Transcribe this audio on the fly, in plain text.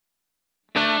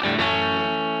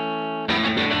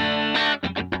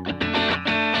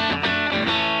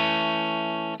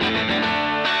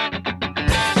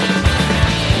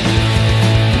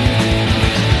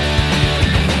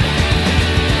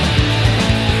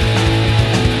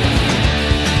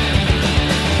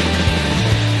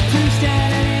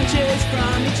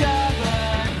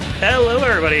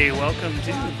everybody. Welcome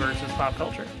to Versus Pop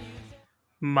Culture.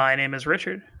 My name is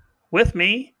Richard. With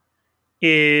me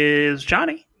is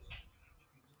Johnny.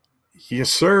 Yes,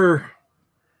 sir.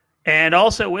 And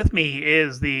also with me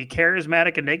is the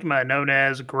charismatic enigma known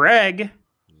as Greg.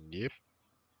 Yep.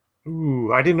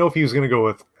 Ooh, I didn't know if he was going to go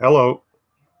with hello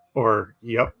or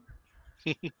yep.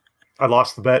 I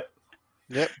lost the bet.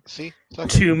 Yep. See?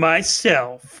 To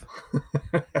myself.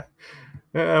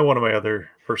 One of my other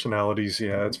personalities.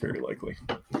 Yeah, it's very likely.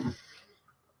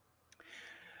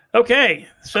 Okay,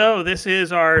 so this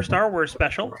is our Star Wars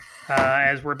special,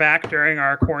 as we're back during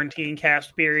our quarantine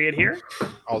cast period here.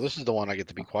 Oh, this is the one I get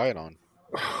to be quiet on.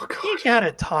 Oh, God. You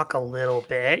gotta talk a little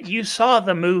bit. You saw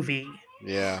the movie.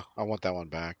 Yeah, I want that one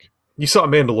back. You saw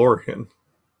Mandalorian.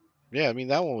 Yeah, I mean,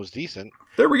 that one was decent.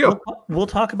 There we go. We'll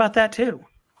talk about that too.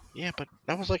 Yeah, but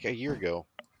that was like a year ago.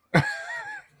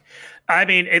 I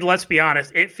mean, let's be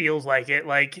honest, it feels like it.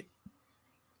 Like,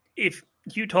 if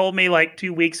you told me like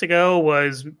 2 weeks ago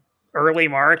was early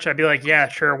March, I'd be like, yeah,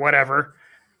 sure, whatever.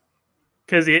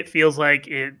 Because it feels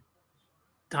like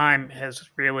time has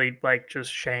really like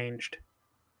just changed.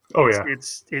 Oh, yeah.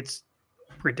 It's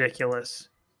ridiculous.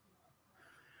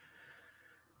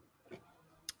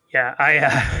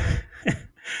 Yeah,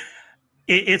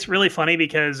 it's really funny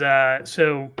because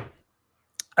so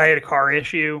I had a car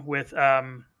issue with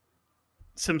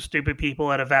some stupid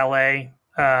people at a valet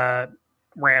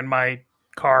ran my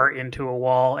car into a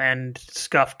wall and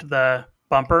scuffed the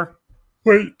bumper.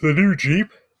 Wait, the new Jeep?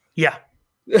 Yeah.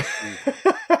 Yeah,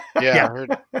 Yeah. I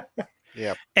heard.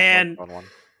 Yeah. And fun one.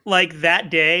 like that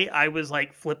day, I was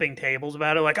like flipping tables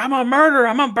about it. Like, I'm a murderer.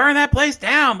 I'm going to burn that place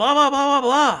down. Blah, blah, blah, blah,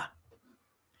 blah.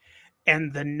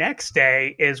 And the next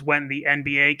day is when the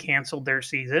NBA canceled their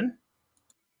season.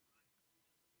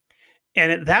 And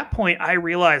at that point, I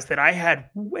realized that I had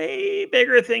way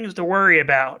bigger things to worry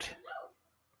about.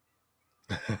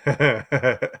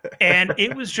 And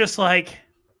it was just like,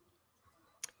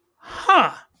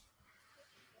 huh.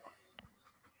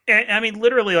 And, I mean,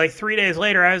 literally like 3 days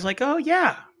later, I was like, oh,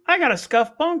 yeah, I got a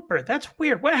scuffed bumper. That's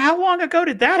weird. How long ago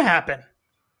did that happen?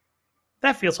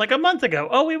 That feels like a month ago.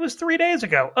 Oh, it was 3 days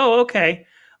ago. Oh, okay.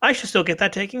 I should still get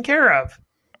that taken care of.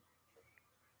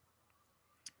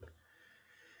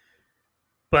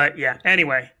 But yeah,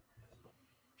 anyway.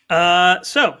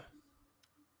 So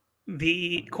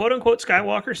the quote unquote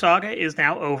Skywalker saga is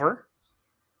now over.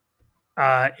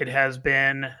 It has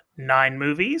been 9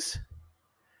 movies.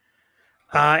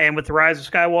 And with The Rise of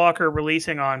Skywalker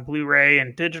releasing on Blu-ray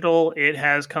and digital, it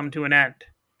has come to an end.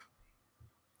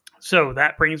 So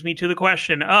that brings me to the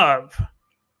question of,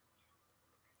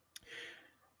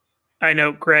 I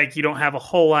know, Greg, you don't have a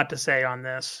whole lot to say on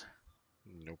this.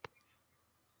 Nope.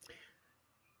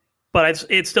 But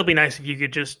it'd still be nice if you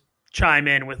could just chime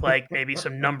in with like maybe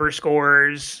some number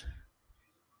scores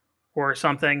or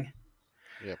something.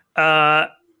 Yep.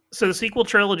 So the sequel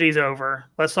trilogy is over.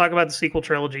 Let's talk about the sequel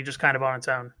trilogy just kind of on its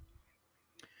own.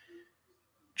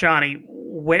 Johnny,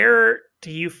 where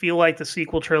do you feel like the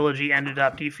sequel trilogy ended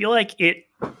up? Do you feel like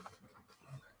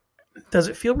does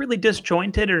it feel really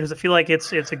disjointed, or does it feel like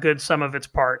it's a good sum of its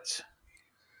parts?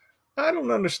 I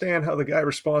don't understand how the guy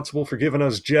responsible for giving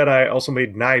us Jedi also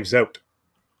made Knives Out.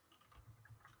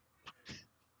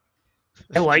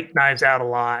 I like Knives Out a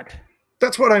lot.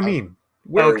 That's what I mean.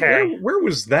 Okay. Where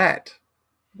was that?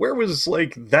 Where was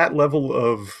like that level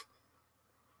of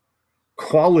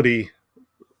quality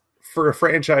for a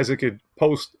franchise that could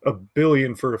post $1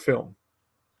 billion for a film?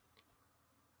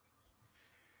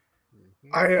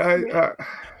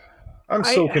 I'm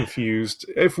so confused.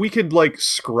 If we could like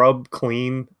scrub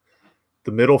clean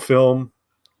the middle film,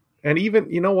 and even,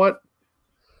 you know what?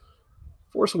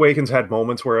 Force Awakens had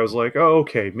moments where I was like, oh,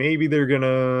 okay, maybe they're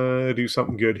gonna do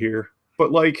something good here.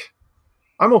 But like,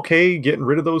 I'm okay getting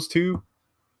rid of those two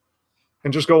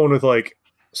and just going with like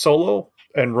Solo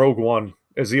and Rogue One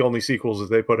as the only sequels that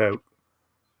they put out.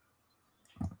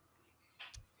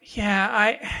 Yeah,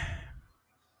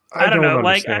 I don't know.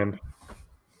 Understand.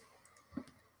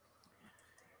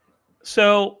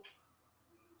 So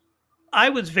I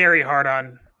was very hard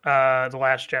on The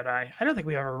Last Jedi. I don't think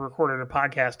we ever recorded a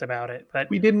podcast about it, but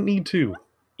We didn't need to.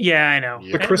 yeah, I know.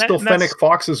 Yeah. The Crystal Fennec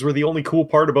Foxes were the only cool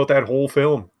part about that whole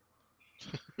film.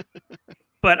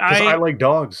 But Because I like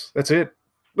dogs. That's it.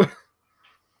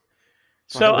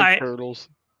 so like turtles.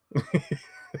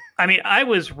 I mean, I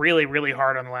was really, really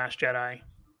hard on The Last Jedi.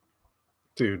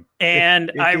 Dude. And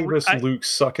it gave us Luke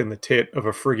sucking the tit of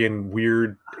a friggin'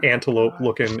 weird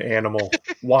antelope-looking animal.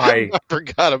 Why? I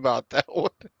forgot about that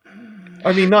one.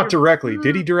 I mean, not directly.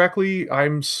 Did he directly?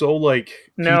 I'm so,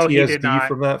 like, No, he did PTSD not.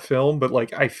 from that film, but,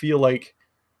 like, I feel like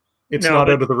It's not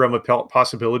out of the realm of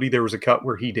possibility. There was a cut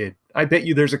where he did. I bet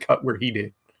you there's a cut where he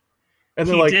did. And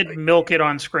he did milk it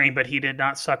on screen, but he did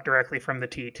not suck directly from the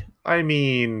teat. I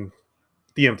mean,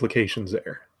 the implications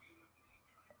there.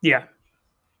 Yeah.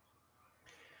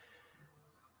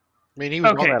 I mean, he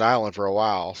was on that island for a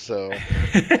while, so...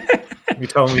 You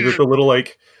telling me that the little,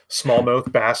 like,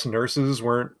 smallmouth bass nurses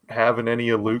weren't having any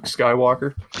of Luke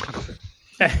Skywalker?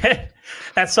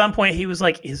 At some point, he was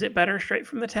like, is it better straight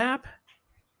from the tap?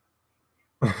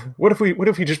 What if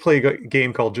we just play a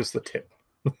game called Just the Tip?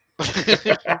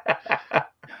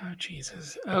 Oh,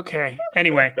 Jesus. Okay.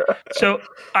 Anyway, so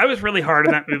I was really hard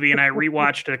on that movie, and I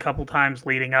rewatched it a couple times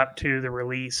leading up to the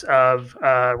release of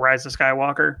Rise of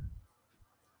Skywalker.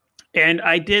 And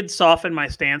I did soften my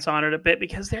stance on it a bit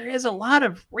because there is a lot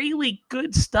of really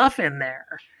good stuff in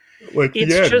there. Like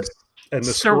it's the end, just and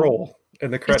the scroll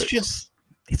and the credits.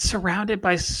 It's surrounded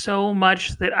by so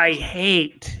much that I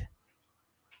hate.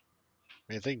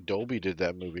 I think Dolby did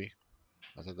that movie.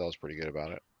 I thought that was pretty good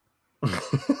about it.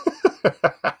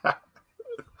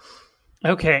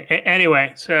 Okay.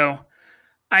 Anyway, so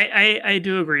I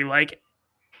do agree. Like,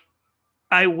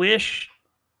 I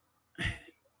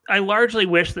largely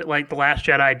wish that like The Last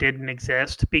Jedi didn't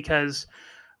exist because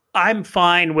I'm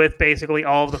fine with basically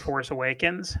all of The Force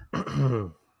Awakens.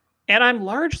 And I'm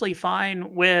largely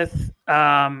fine with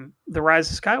The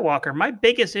Rise of Skywalker. My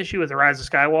biggest issue with The Rise of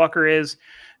Skywalker is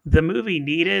the movie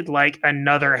needed like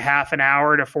another half an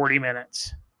hour to 40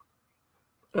 minutes.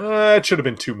 It should have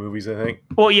been 2 movies, I think.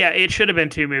 Well, yeah, it should have been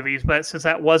 2 movies, but since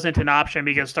that wasn't an option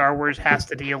because Star Wars has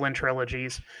to deal in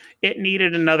trilogies, it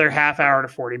needed another half hour to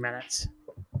 40 minutes.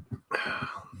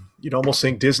 You'd almost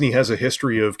think Disney has a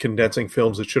history of condensing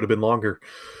films that should have been longer.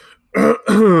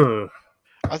 I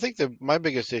think my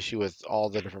biggest issue with all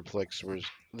the different flicks was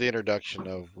the introduction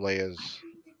of Leia's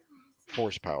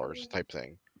force powers type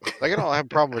thing. Like, I don't have a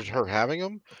problem with her having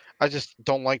them. I just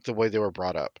don't like the way they were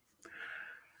brought up.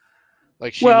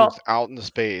 Like, she was out in the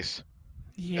space.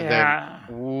 Yeah. And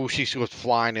then, she was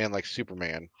flying in like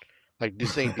Superman. Like,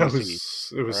 this ain't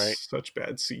DC. It was right? Such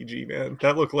bad CG, man.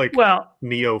 That looked like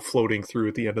Neo floating through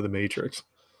at the end of the Matrix.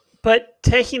 But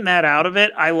taking that out of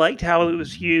it, I liked how it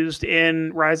was used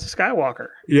in Rise of Skywalker.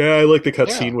 Yeah, I like the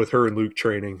cutscene with her and Luke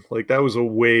training. Like, that was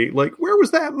where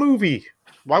was that movie?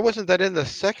 Why wasn't that in the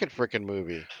second freaking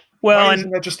movie? Well, why isn't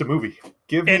that just a movie?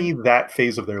 Give me that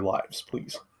phase of their lives,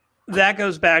 please. That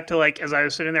goes back to, like, as I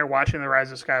was sitting there watching The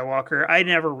Rise of Skywalker, I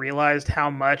never realized how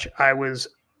much I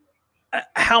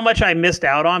missed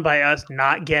out on by us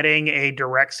not getting a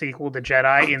direct sequel to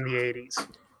Jedi in the 80s.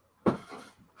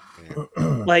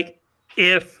 Like,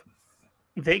 if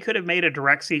they could have made a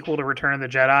direct sequel to Return of the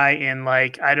Jedi in,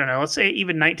 like, I don't know, let's say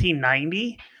even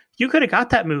 1990, you could have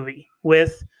got that movie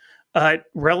with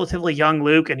relatively young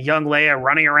Luke and young Leia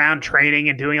running around training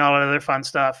and doing all that other fun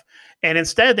stuff. And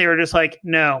instead they were just like,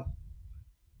 no.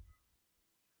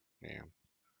 Yeah.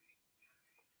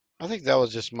 I think that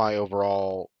was just my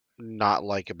overall not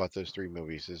like about those 3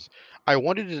 movies is I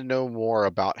wanted to know more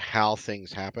about how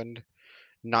things happened,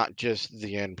 not just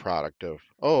the end product of,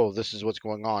 oh, this is what's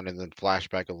going on, and then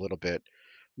flashback a little bit.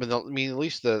 But at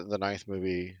least the 9th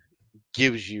movie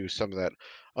gives you some of that,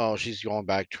 oh, she's going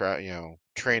back,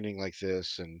 training like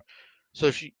this, and so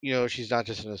she's not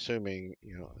just assuming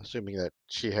that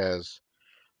she has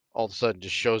all of a sudden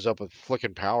just shows up with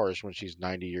flicking powers when she's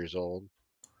 90 years old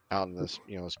out in this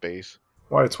space.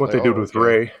 Why, it's what they did with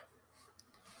Rey.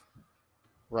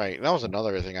 Right. And that was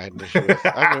another thing I had an issue with.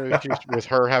 I had no issues with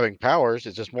her having powers.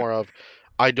 It's just more of,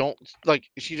 I don't, like,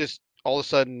 she just, all of a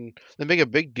sudden, they make a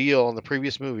big deal in the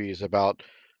previous movies about,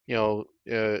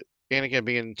 Anakin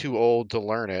being too old to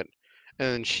learn it.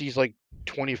 And then she's like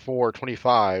 24,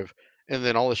 25. And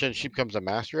then all of a sudden she becomes a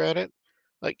master at it.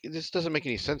 Like, this doesn't make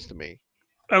any sense to me.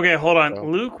 Okay, hold on. So,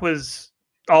 Luke was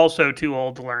also too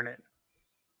old to learn it.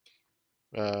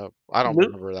 I don't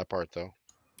remember that part, though.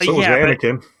 So was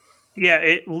Anakin.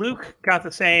 Luke got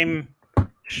the same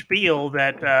spiel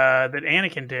that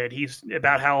Anakin did. He's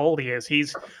about how old he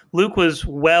is. Luke was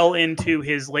well into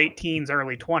his late teens,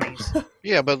 early 20s.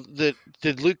 Yeah, but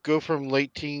did Luke go from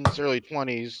late teens, early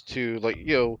 20s to, like,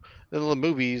 in the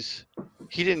movies,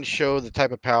 he didn't show the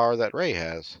type of power that Rey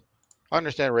has. I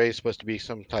understand Rey is supposed to be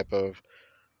some type of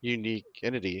unique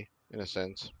entity in a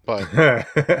sense, but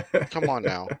come on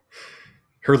now.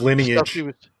 Her lineage.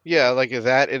 Like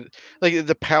that. Like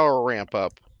the power ramp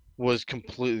up was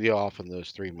completely off in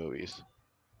those 3 movies.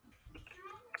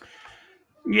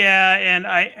 Yeah, and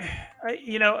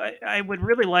I would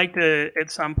really like to at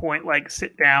some point like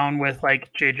sit down with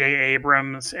like J.J.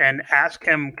 Abrams and ask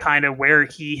him kind of where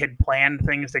he had planned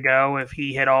things to go. If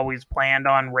he had always planned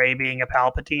on Rey being a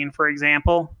Palpatine, for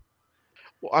example.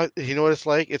 Well, you know what it's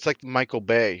like? It's like Michael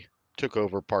Bay took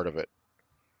over part of it.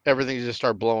 Everything just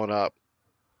started blowing up.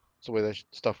 That's the way that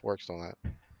stuff works on that.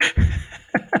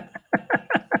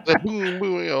 It's like boom,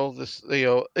 boom.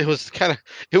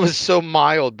 It was so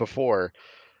mild before,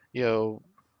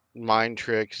 mind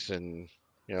tricks and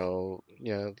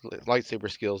lightsaber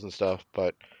skills and stuff.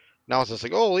 But now it's just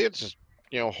like, oh, it's just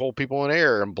hold people in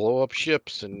air and blow up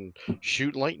ships and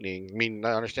shoot lightning. I mean,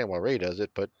 I understand why Rey does it,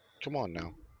 but come on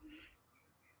now.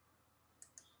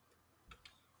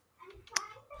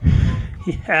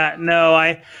 Yeah, no,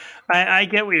 I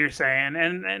get what you're saying,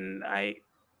 and I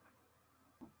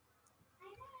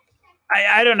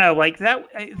don't know, like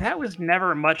that was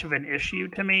never much of an issue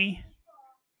to me.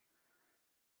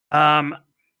 My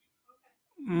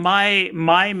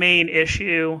main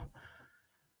issue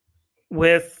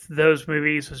with those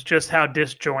movies was just how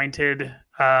disjointed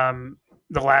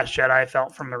The Last Jedi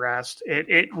felt from the rest.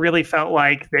 It really felt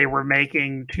like they were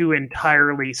making two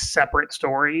entirely separate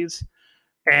stories,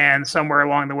 and somewhere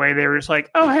along the way they were just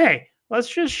like, oh hey, let's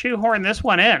just shoehorn this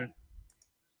one in.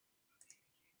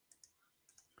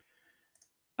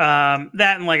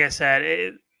 That, and like I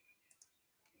said,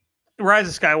 Rise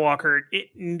of Skywalker, it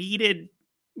needed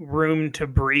room to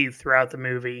breathe throughout the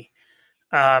movie.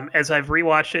 As I've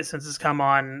rewatched it since it's come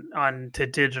on to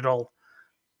digital,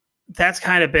 that's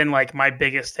kind of been like my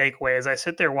biggest takeaway. As I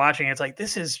sit there watching, it's like,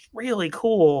 this is really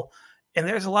cool, and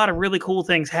there's a lot of really cool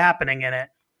things happening in it,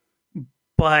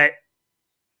 but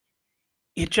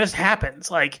it just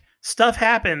happens. Like, stuff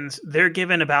happens, they're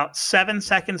given about 7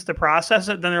 seconds to process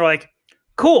it, then they're like,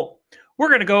 cool, we're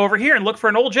going to go over here and look for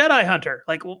an old Jedi hunter.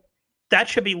 Like, well, that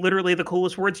should be literally the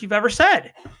coolest words you've ever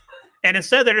said. And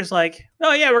instead they're just like,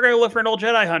 oh yeah, we're going to look for an old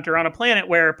Jedi hunter on a planet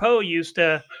where Poe used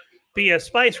to be a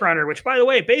spice runner, which, by the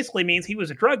way, basically means he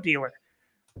was a drug dealer.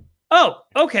 Oh,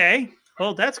 okay.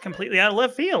 Well, that's completely out of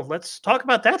left field. Let's talk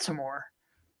about that some more.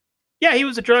 Yeah, he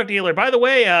was a drug dealer. By the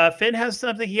way, Finn has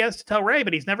something he has to tell Rey,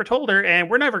 but he's never told her, and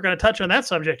we're never going to touch on that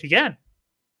subject again.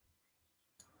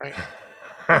 Right.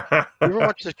 You ever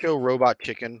watch the show Robot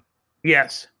Chicken?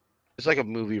 Yes. It's like a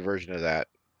movie version of that.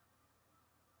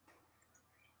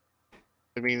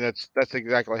 I mean, that's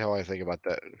exactly how I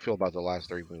feel about the last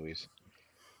 3 movies.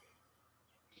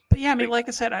 But yeah, I mean, like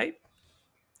I said, I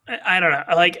don't know.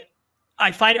 Like,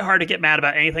 I find it hard to get mad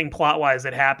about anything plot-wise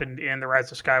that happened in The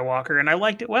Rise of Skywalker, and I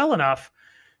liked it well enough.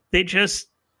 It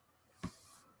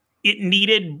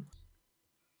needed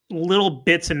little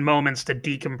bits and moments to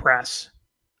decompress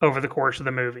over the course of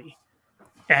the movie.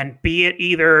 And be it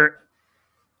either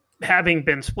having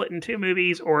been split in 2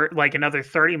 movies or like another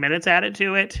 30 minutes added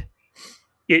to it,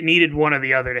 it needed one or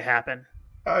the other to happen.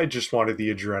 I just wanted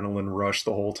the adrenaline rush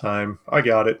the whole time. I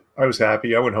got it. I was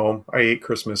happy. I went home. I ate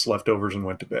Christmas leftovers and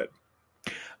went to bed.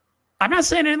 I'm not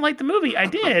saying I didn't like the movie. I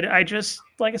did. I just,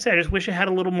 like I said, I just wish it had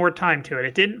a little more time to it.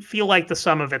 It didn't feel like the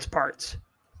sum of its parts.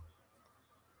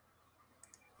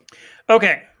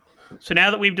 Okay. So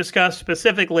now that we've discussed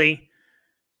specifically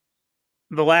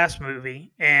the last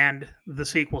movie and the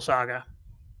sequel saga,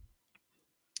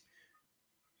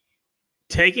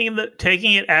 taking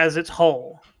it as its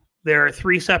whole, there are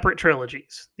 3 separate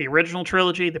trilogies: the original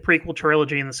trilogy, the prequel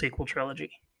trilogy, and the sequel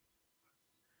trilogy.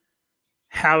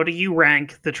 How do you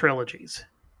rank the trilogies?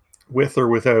 With or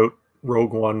without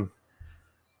Rogue One?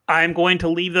 I'm going to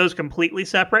leave those completely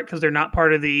separate because they're not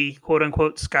part of the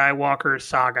quote-unquote Skywalker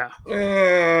saga.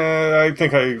 I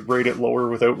think I rate it lower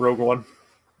without Rogue One.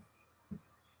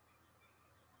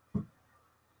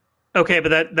 Okay,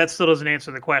 but that still doesn't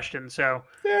answer the question. So,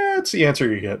 yeah, it's the answer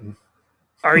you're getting.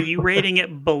 Are you rating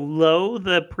it below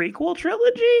the prequel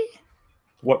trilogy?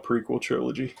 What prequel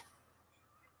trilogy?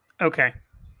 Okay.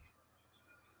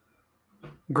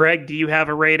 Greg, do you have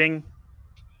a rating?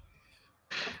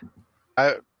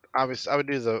 I would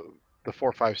do the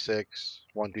 4, 5, 6,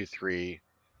 1, 2, 3,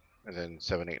 and then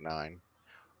 7, 8, 9.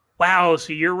 Wow,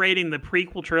 so you're rating the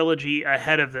prequel trilogy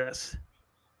ahead of this?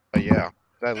 Yeah,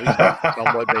 at least that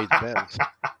somewhat made sense.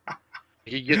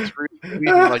 You get through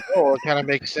like, oh, it kind of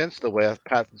makes sense the way that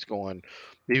path is going,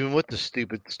 even with the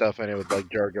stupid stuff in it with like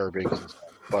Jar Jar Binks and stuff.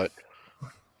 But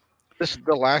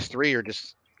the last 3 are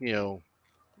just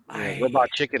Robot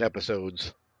Chicken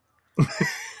episodes.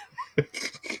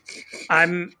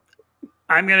 I'm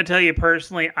going to tell you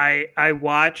personally, I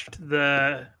watched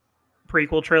the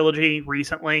prequel trilogy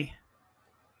recently.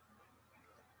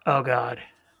 Oh God.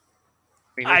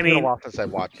 I mean, it's been a while since I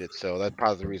watched it, so that's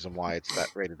probably the reason why it's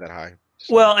rated that high.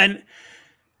 So. Well, and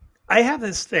I have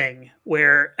this thing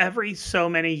where every so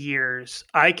many years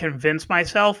I convince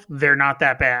myself they're not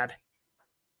that bad.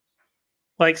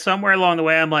 Like somewhere along the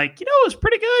way, I'm like, it was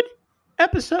pretty good.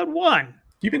 Episode 1.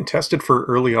 You've been tested for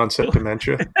early onset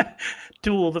dementia.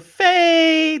 Duel of the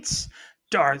Fates,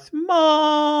 Darth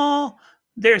Maul.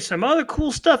 There's some other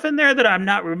cool stuff in there that I'm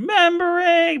not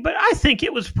remembering, but I think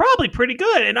it was probably pretty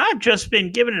good, and I've just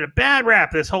been giving it a bad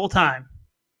rap this whole time.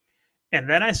 And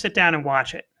then I sit down and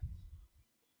watch it.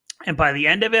 And by the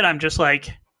end of it, I'm just like,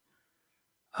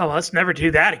 oh, let's never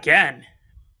do that again.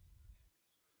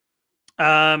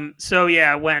 So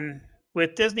yeah,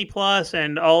 with Disney Plus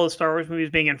and all the Star Wars movies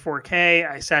being in 4K,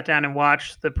 I sat down and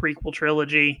watched the prequel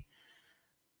trilogy.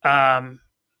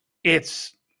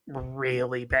 It's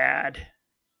really bad.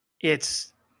 It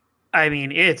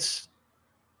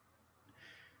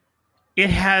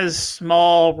has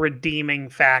small redeeming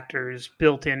factors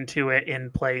built into it in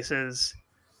places,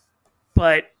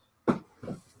 but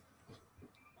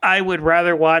I would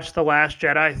rather watch The Last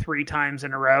Jedi 3 times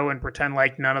in a row and pretend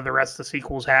like none of the rest of the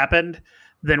sequels happened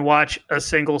than watch a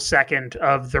single second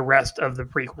of the rest of the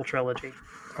prequel trilogy.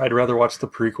 I'd rather watch the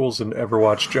prequels than ever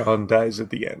watch John dies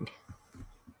at the end.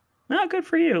 Oh, good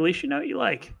for you. At least you know what you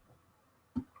like.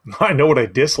 I know what I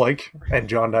dislike, and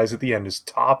John dies at the end is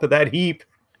top of that heap.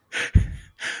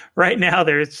 Right now,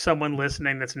 there's someone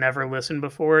listening that's never listened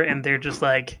before, and they're just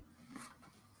like,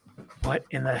 what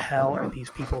in the hell are these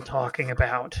people talking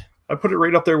about? I put it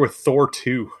right up there with Thor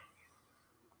 2.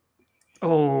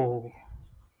 Oh.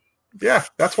 Yeah,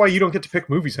 that's why you don't get to pick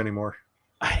movies anymore.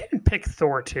 I didn't pick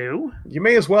Thor 2. You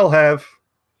may as well have.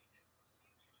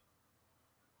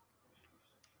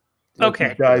 Okay.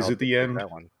 Loki dies at the end.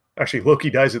 Actually, Loki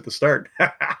dies at the start.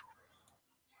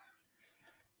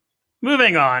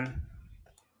 Moving on.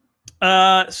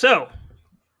 So,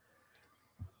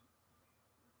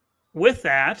 with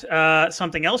that,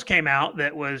 something else came out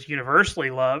that was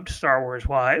universally loved, Star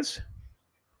Wars-wise,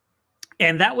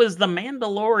 and that was The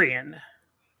Mandalorian.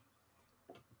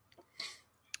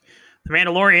 The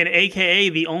Mandalorian, a.k.a.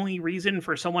 the only reason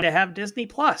for someone to have Disney+.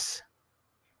 Plus.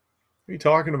 What are you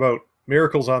talking about?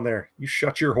 Miracles on there. You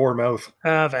shut your whore mouth.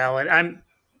 Valid.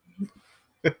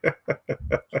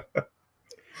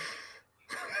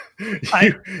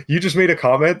 You just made a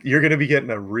comment. You're going to be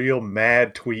getting a real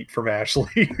mad tweet from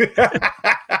Ashley.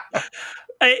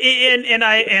 And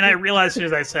I realized as soon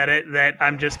as I said it that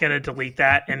I'm just going to delete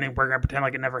that and then we're going to pretend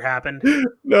like it never happened.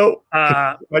 No.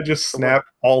 I just snapped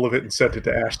all of it and sent it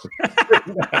to Ashley.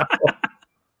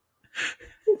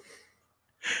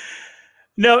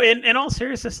 No, in all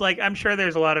seriousness, like I'm sure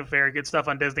there's a lot of very good stuff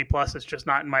on Disney Plus. It's just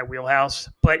not in my wheelhouse.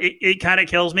 But it kind of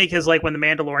kills me because like when The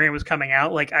Mandalorian was coming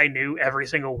out, like I knew every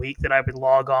single week that I would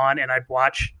log on and I'd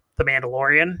watch The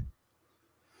Mandalorian.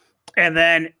 And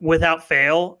then without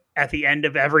fail, at the end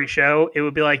of every show, it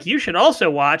would be like, you should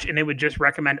also watch, and it would just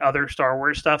recommend other Star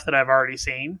Wars stuff that I've already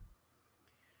seen.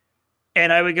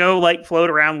 And I would go like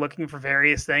float around looking for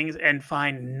various things and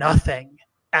find nothing,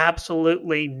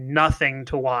 absolutely nothing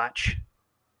to watch.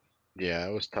 Yeah,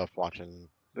 it was tough watching.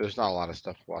 There's not a lot of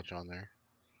stuff to watch on there.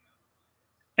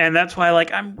 And that's why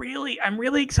like I'm really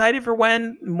excited for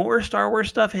when more Star Wars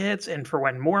stuff hits and for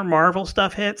when more Marvel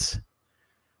stuff hits.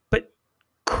 But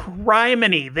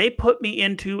criminy, they put me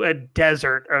into a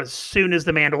desert as soon as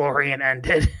The Mandalorian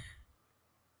ended.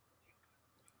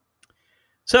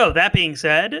 So that being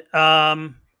said,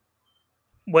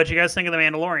 what'd you guys think of The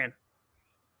Mandalorian?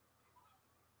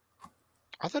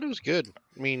 I thought it was good.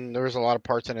 I mean, there was a lot of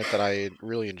parts in it that I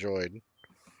really enjoyed.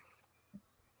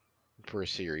 For a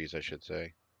series, I should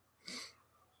say.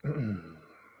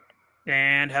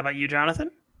 And how about you, Jonathan?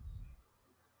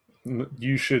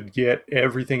 You should get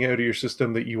everything out of your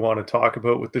system that you want to talk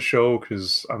about with the show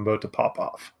because I'm about to pop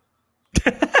off.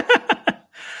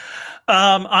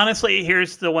 Honestly,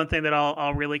 here's the one thing that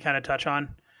I'll really kind of touch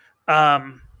on.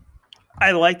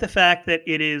 I like the fact that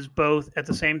it is both at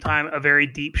the same time a very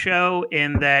deep show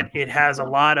in that it has a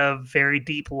lot of very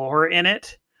deep lore in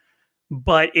it,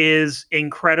 but is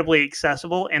incredibly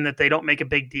accessible and that they don't make a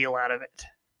big deal out of it.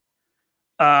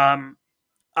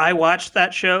 I watched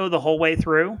that show the whole way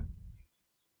through,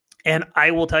 and I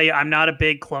will tell you, I'm not a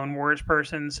big Clone Wars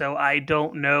person, so I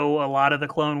don't know a lot of the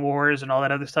Clone Wars and all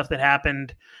that other stuff that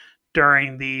happened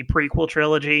during the prequel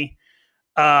trilogy.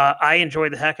 I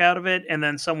enjoyed the heck out of it, and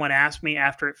then someone asked me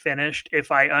after it finished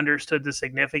if I understood the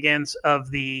significance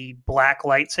of the black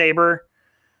lightsaber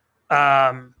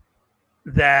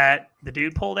that the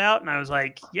dude pulled out, and I was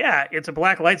like, yeah, it's a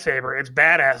black lightsaber. It's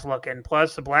badass looking.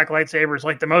 Plus, the black lightsaber is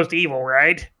like the most evil,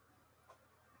 right?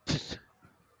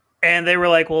 And they were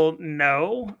like, well,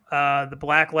 no. The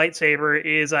black lightsaber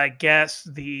is, I guess,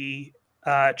 the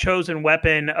chosen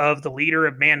weapon of the leader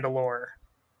of Mandalore,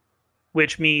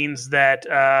 which means that,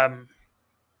 I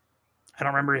don't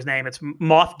remember his name, it's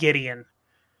Moff Gideon.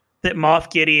 That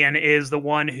Moff Gideon is the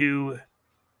one who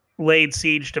laid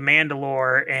siege to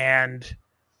Mandalore and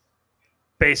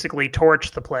basically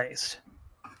torched the place.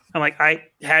 I'm like, I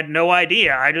had no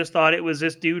idea. I just thought it was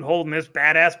this dude holding this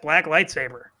badass black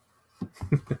lightsaber.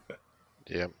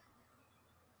 Yeah.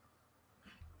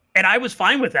 And I was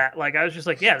fine with that. Like, I was just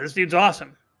like, yeah, this dude's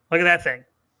awesome. Look at that thing.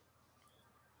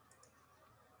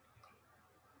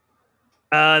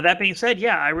 That being said,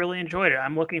 yeah, I really enjoyed it.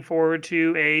 I'm looking forward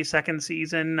to a second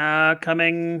season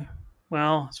coming.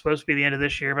 Well, it's supposed to be the end of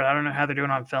this year, but I don't know how they're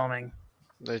doing on filming.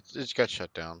 It just got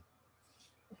shut down.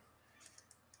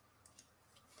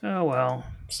 Oh, well.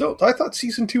 So I thought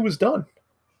season 2 was done.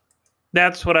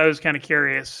 That's what I was kind of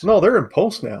curious. No, they're in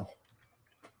post now.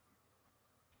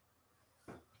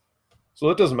 So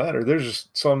it doesn't matter. There's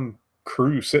just some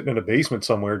crew sitting in a basement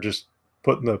somewhere just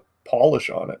putting the polish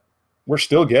on it. We're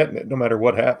still getting it no matter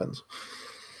what happens.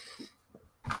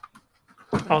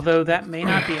 Although that may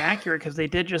not be accurate because they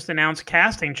did just announce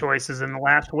casting choices in the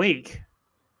last week.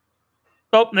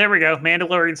 Oh, there we go.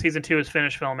 Mandalorian Season 2 is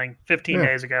finished filming 15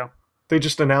 days ago. They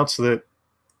just announced that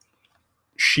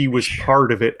she was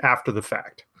part of it after the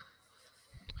fact.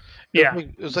 Yeah.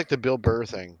 It was like the Bill Burr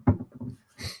thing.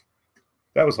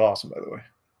 That was awesome, by the way.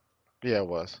 Yeah, it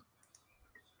was.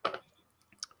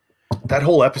 That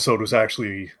whole episode was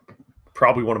actually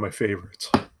probably one of my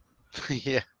favorites.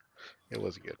 Yeah, it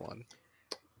was a good one.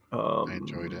 I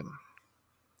enjoyed it.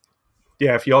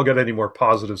 Yeah, if y'all got any more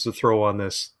positives to throw on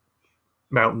this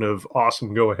mountain of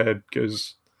awesome, go ahead,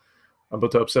 because I'm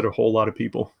about to upset a whole lot of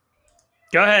people.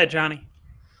 Go ahead, Johnny.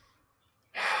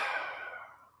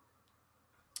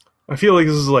 I feel like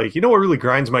this is like, you know what really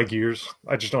grinds my gears?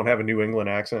 I just don't have a New England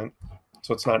accent,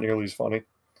 so it's not nearly as funny.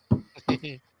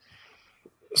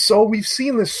 So we've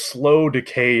seen this slow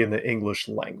decay in the English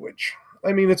language.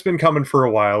 I mean, it's been coming for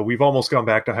a while. We've almost gone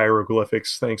back to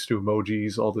hieroglyphics thanks to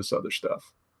emojis, all this other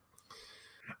stuff.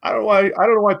 I don't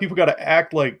know why people got to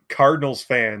act like Cardinals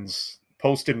fans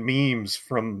posting memes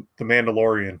from The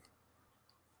Mandalorian.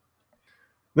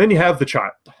 Then you have the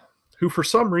child, who for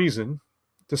some reason,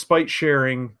 despite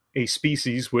sharing a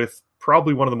species with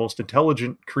probably one of the most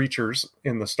intelligent creatures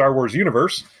in the Star Wars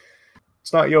universe,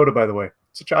 it's not Yoda, by the way.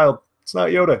 It's a child. It's not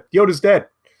Yoda. Yoda's dead.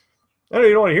 I know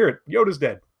you don't want to hear it. Yoda's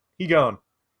dead. He gone.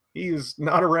 He is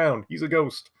not around. He's a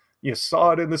ghost. You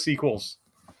saw it in the sequels.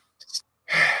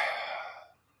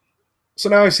 So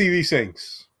now I see these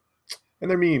things, and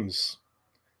they're memes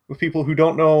with people who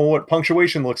don't know what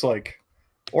punctuation looks like,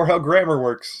 or how grammar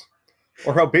works,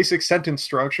 or how basic sentence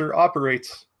structure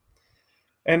operates.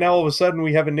 And now all of a sudden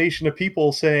we have a nation of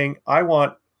people saying, I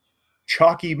want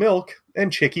chalky milk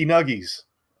and chicky nuggies.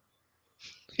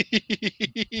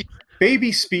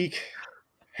 Baby speak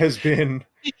has been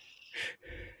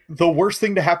the worst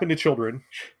thing to happen to children.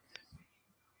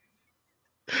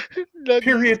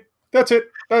 Period. That's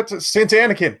it. That's it. Since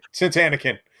Anakin.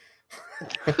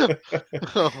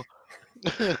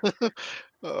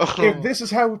 If this is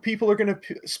how people are going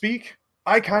to speak,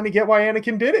 I kind of get why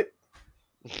Anakin did it.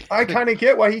 I kind of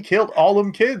get why he killed all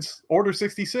them kids. Order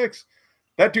 66.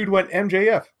 That dude went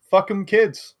MJF. Fuck them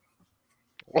kids.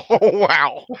 Oh,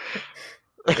 wow.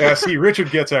 Yeah, see,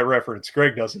 Richard gets that reference.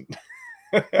 Greg doesn't.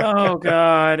 Oh,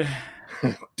 God.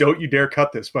 Don't you dare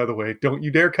cut this, by the way. Don't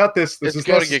you dare cut this. This It's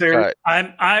is necessary.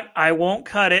 I won't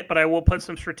cut it, but I will put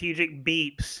some strategic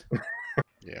beeps.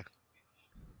 Yeah.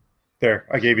 There,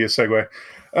 I gave you a segue.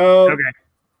 Okay.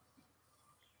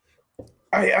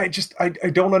 I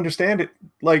don't understand it.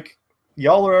 Like,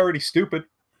 y'all are already stupid.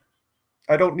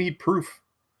 I don't need proof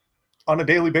on a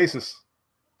daily basis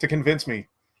to convince me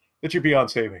that you're beyond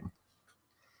saving.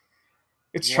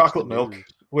 It's chocolate milk,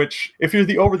 which, if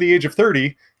you're over the age of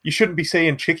 30, you shouldn't be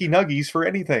saying chicky nuggies for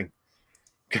anything.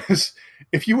 Because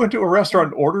if you went to a restaurant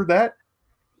and ordered that,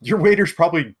 your waiter's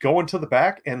probably going to the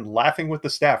back and laughing with the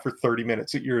staff for 30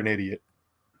 minutes that you're an idiot.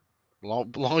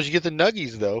 Long as you get the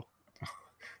nuggies, though.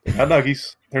 They're not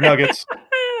nuggies. They're nuggets.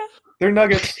 They're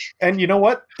nuggets. And you know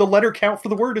what? The letter count for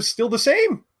the word is still the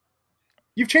same.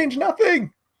 You've changed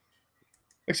nothing.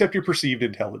 Except your perceived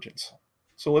intelligence.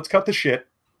 So let's cut the shit.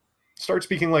 Start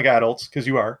speaking like adults, because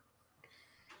you are.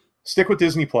 Stick with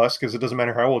Disney Plus, because it doesn't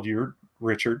matter how old you're,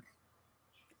 Richard.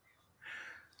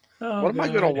 Oh, what am I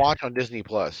going to watch on Disney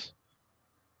Plus?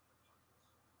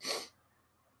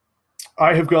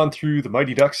 I have gone through the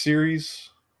Mighty Ducks series.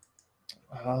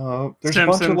 There's Simpsons. a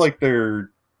bunch of like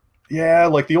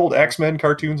like the old X-Men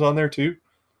cartoons on there too.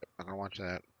 I don't watch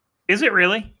that. Is it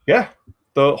really? Yeah,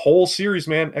 the whole series,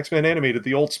 man. X-Men animated,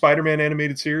 the old Spider-Man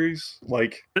animated series.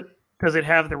 Like, Does it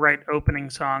have the right opening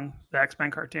song, the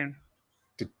X-Men cartoon?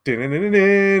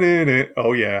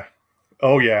 oh yeah,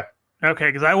 Okay,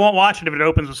 because I won't watch it if it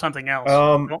opens with something else.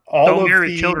 Don't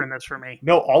marry children. That's for me.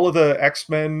 No, all of the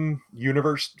X-Men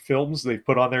universe films they've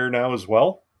put on there now as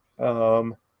well.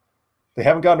 They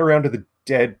haven't gotten around to the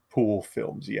Deadpool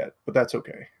films yet, but that's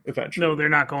okay. Eventually, no, they're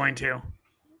not going to.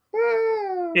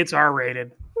 It's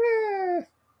R-rated.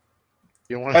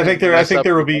 I think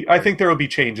there will be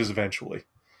changes eventually.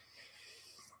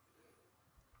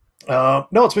 No,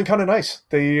 it's been kind of nice.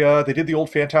 They did the old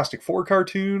Fantastic Four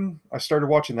cartoon. I started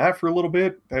watching that for a little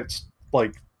bit. That's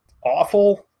like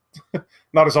awful.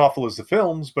 Not as awful as the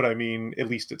films, but I mean, at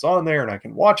least it's on there and I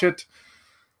can watch it.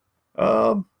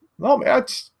 No, man,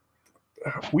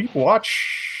 what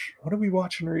are we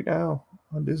watching right now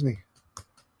on Disney?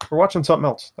 We're watching something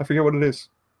else. I forget what it is.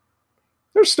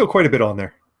 There's still quite a bit on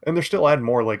there. And they're still adding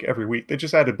more like every week. They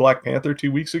just added Black Panther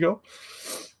 2 weeks ago.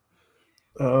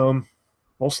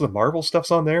 Most of the Marvel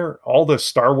stuff's on there. All the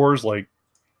Star Wars like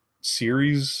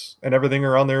series and everything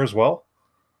are on there as well.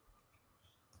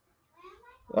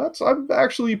 I'm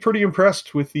actually pretty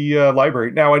impressed with the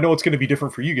library. Now, I know it's going to be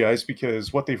different for you guys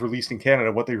because what they've released in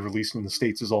Canada, what they've released in the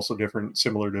States is also different,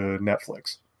 similar to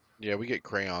Netflix. Yeah, we get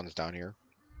crayons down here.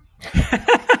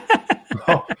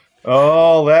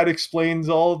 Oh, that explains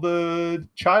all the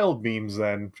child memes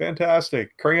then.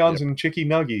 Fantastic. Crayons and chicky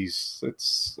nuggies.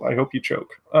 I hope you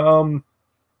choke. No,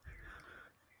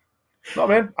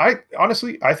 man. I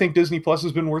think Disney Plus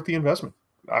has been worth the investment.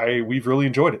 We've really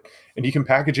enjoyed it. And you can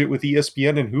package it with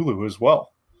ESPN and Hulu as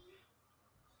well.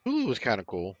 Hulu was kind of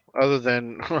cool. Other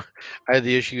than I had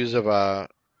the issues of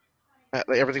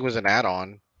everything was an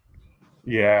add-on.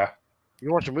 Yeah.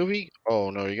 You watch a movie?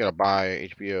 Oh no, you gotta buy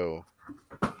HBO.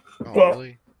 Oh, well,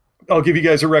 really? I'll give you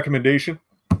guys a recommendation.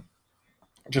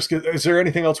 Is there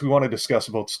anything else we want to discuss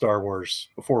about Star Wars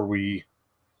before we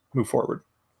move forward?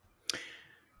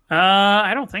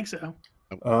 I don't think so.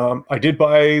 I did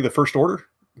buy the First Order.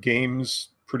 Game's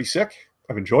pretty sick.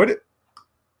 I've enjoyed it.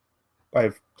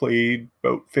 I've played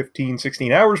about 15,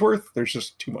 16 hours worth. There's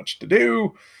just too much to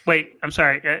do. Wait, I'm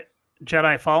sorry.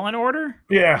 Jedi Fallen Order?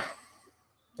 Yeah.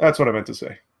 That's what I meant to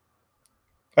say.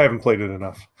 I haven't played it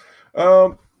enough.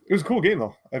 It was a cool game,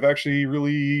 though. I've actually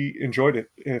really enjoyed it.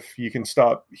 If you can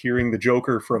stop hearing the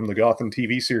Joker from the Gotham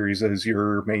TV series as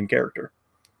your main character.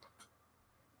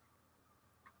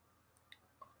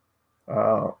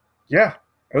 Yeah.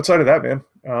 Outside of that,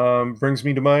 man, brings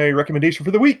me to my recommendation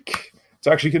for the week. It's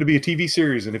actually going to be a TV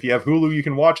series, and if you have Hulu, you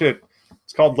can watch it.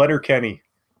 It's called Letterkenny.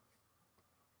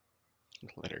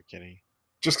 Letterkenny.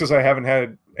 Just because I haven't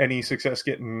had any success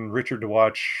getting Richard to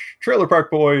watch Trailer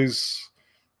Park Boys,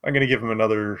 I'm going to give him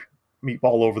another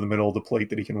meatball over the middle of the plate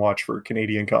that he can watch for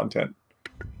Canadian content.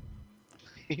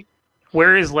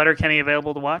 Where is Letterkenny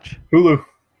available to watch? Hulu.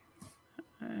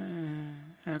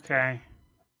 Okay.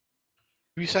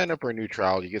 If you sign up for a new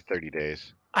trial, you get 30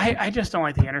 days. I just don't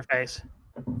like the interface.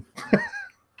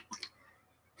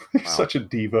 You're such a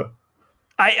diva.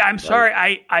 I'm sorry.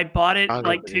 I bought it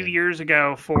like 2 years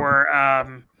ago for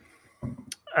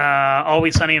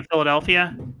Always Sunny in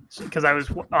Philadelphia because I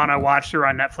was on a watch through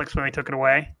on Netflix when they took it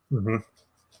away. Mm-hmm.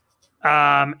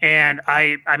 And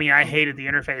I hated the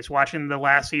interface. Watching the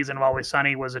last season of Always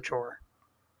Sunny was a chore.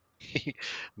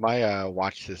 My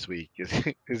watch this week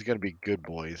is going to be Good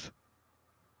Boys.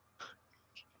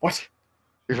 What?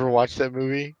 You ever watched that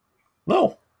movie?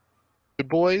 No. Good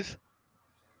Boys?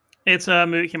 It's a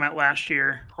movie that came out last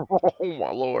year. Oh my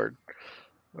lord!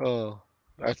 Oh,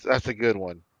 that's a good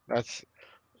one. That's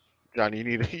John. You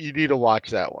need to watch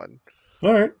that one.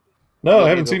 All right. No, I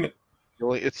haven't seen it.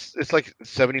 It's like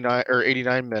 79 or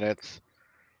 89 minutes.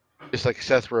 It's like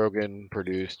Seth Rogen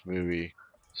produced movie,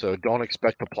 so don't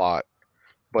expect a plot,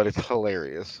 but it's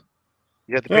hilarious.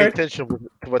 You have to pay attention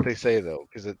to what they say though,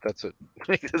 because that's what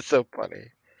makes it so funny.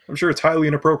 I'm sure it's highly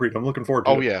inappropriate. I'm looking forward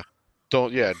to it. Oh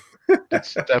yeah,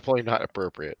 it's definitely not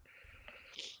appropriate.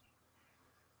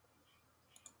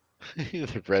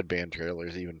 The Red Band trailer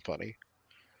is even funny.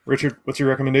 Richard, what's your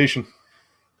recommendation?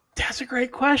 That's a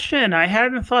great question. I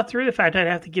hadn't thought through the fact I'd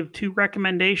have to give 2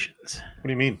 recommendations. What do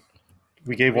you mean?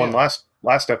 We gave one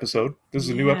last episode. This is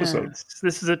a new episode.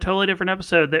 This is a totally different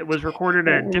episode that was recorded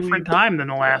at a different time than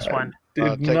the last one.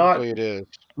 Did not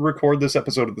record this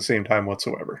episode at the same time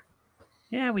whatsoever.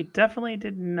 Yeah, we definitely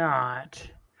did not.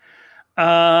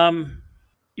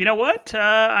 You know what?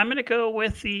 I'm going to go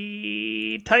with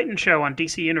the Titan show on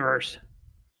DC Universe.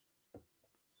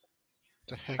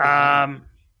 The heck is that?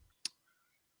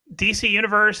 DC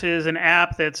Universe is an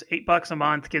app that's $8 a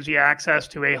month, gives you access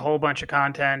to a whole bunch of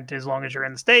content as long as you're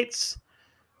in the States,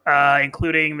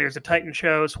 including there's a Titan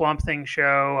show, Swamp Thing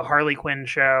show, a Harley Quinn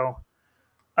show,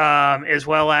 as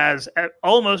well as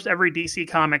almost every DC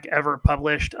comic ever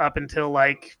published up until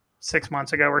like 6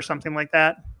 months ago or something like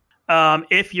that.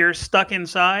 If you're stuck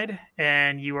inside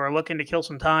and you are looking to kill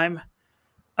some time,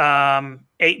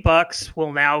 $8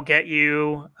 will now get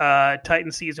you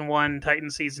Titan Season 1, Titan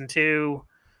Season 2,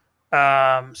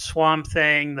 Swamp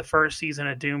Thing, the first season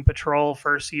of Doom Patrol,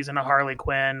 first season of Harley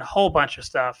Quinn, a whole bunch of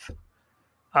stuff,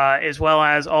 as well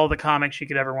as all the comics you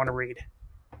could ever want to read.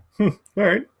 All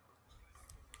right.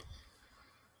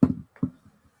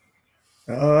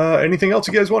 Anything else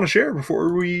you guys want to share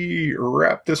before we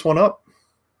wrap this one up?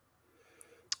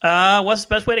 What's the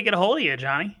best way to get a hold of you,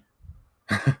 Johnny?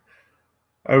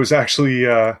 I was actually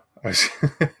I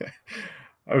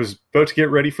was about to get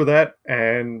ready for that,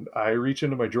 and I reach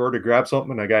into my drawer to grab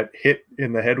something, and I got hit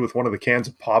in the head with one of the cans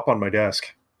of pop on my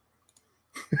desk.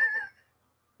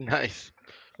 Nice.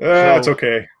 It's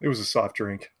okay. It was a soft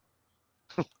drink.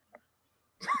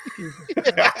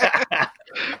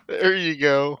 There you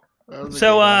go.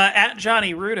 So at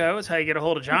Johnny Rudo is how you get a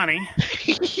hold of Johnny.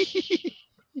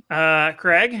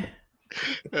 Craig?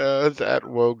 It's at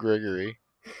Woe Gregory.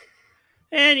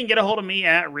 And you can get a hold of me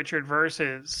at Richard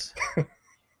Versus.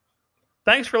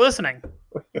 Thanks for listening.